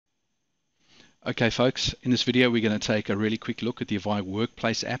Okay folks, in this video we're going to take a really quick look at the Avaya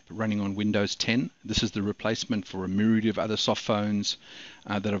Workplace app running on Windows 10. This is the replacement for a myriad of other soft phones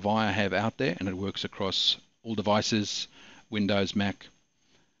that Avaya have out there, and it works across all devices: Windows, Mac,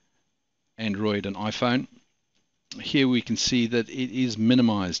 Android and iPhone. Here we can see that it is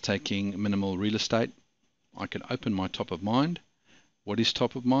minimized, taking minimal real estate. I can open my top of mind. What is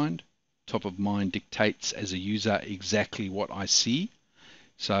top of mind? Top of mind dictates as a user exactly what I see.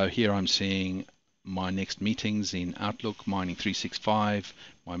 So here I'm seeing my next meetings in Outlook, Mining 365,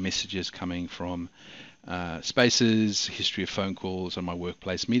 my messages coming from Spaces, history of phone calls, and my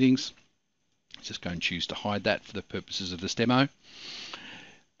workplace meetings. Just go and choose to hide that for the purposes of this demo.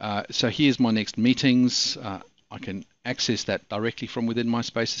 So here's my next meetings. I can access that directly from within my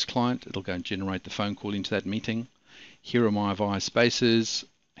Spaces client. It'll go and generate the phone call into that meeting. Here are my Avaya Spaces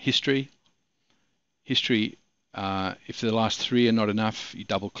history. If the last three are not enough, you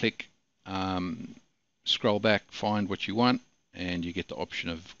double click, scroll back, find what you want, and you get the option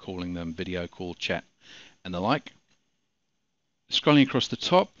of calling them video call, chat, and the like. Scrolling across the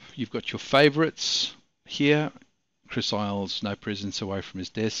top, you've got your favorites here. Chris Isles, no presence, away from his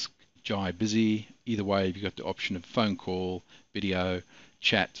desk. Jai, busy. Either way, you've got the option of phone call, video,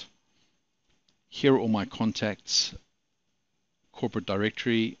 chat. Here are all my contacts, corporate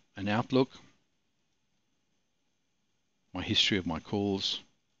directory, and Outlook. My history of my calls,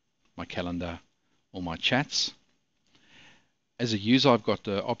 my calendar, all my chats. As a user, I've got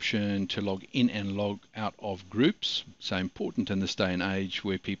the option to log in and log out of groups. So important in this day and age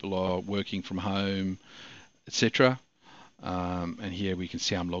where people are working from home, etc. And here we can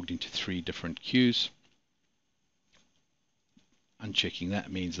see I'm logged into 3 different queues. Unchecking that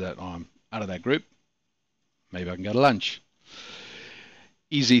means that I'm out of that group. Maybe I can go to lunch.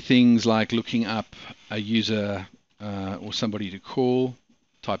 Easy things like looking up a user or somebody to call,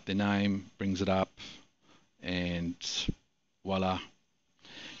 type their name, brings it up, and voila.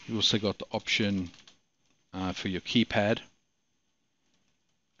 You've also got the option for your keypad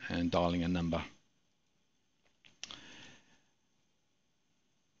and dialing a number.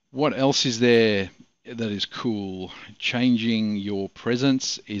 What else is there that is cool? Changing your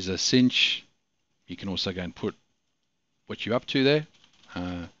presence is a cinch. You can also go and put what you're up to there.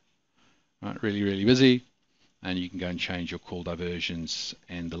 Really busy. And you can go and change your call diversions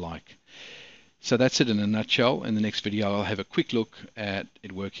and the like. So that's it in a nutshell. In the next video, I'll have a quick look at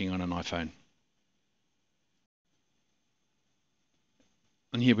it working on an iPhone.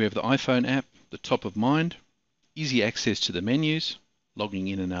 And here we have the iPhone app, the top of mind, easy access to the menus, logging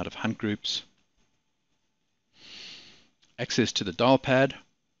in and out of hunt groups, access to the dial pad.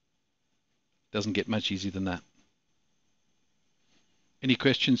 Doesn't get much easier than that. Any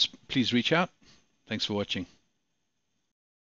questions, please reach out. Thanks for watching.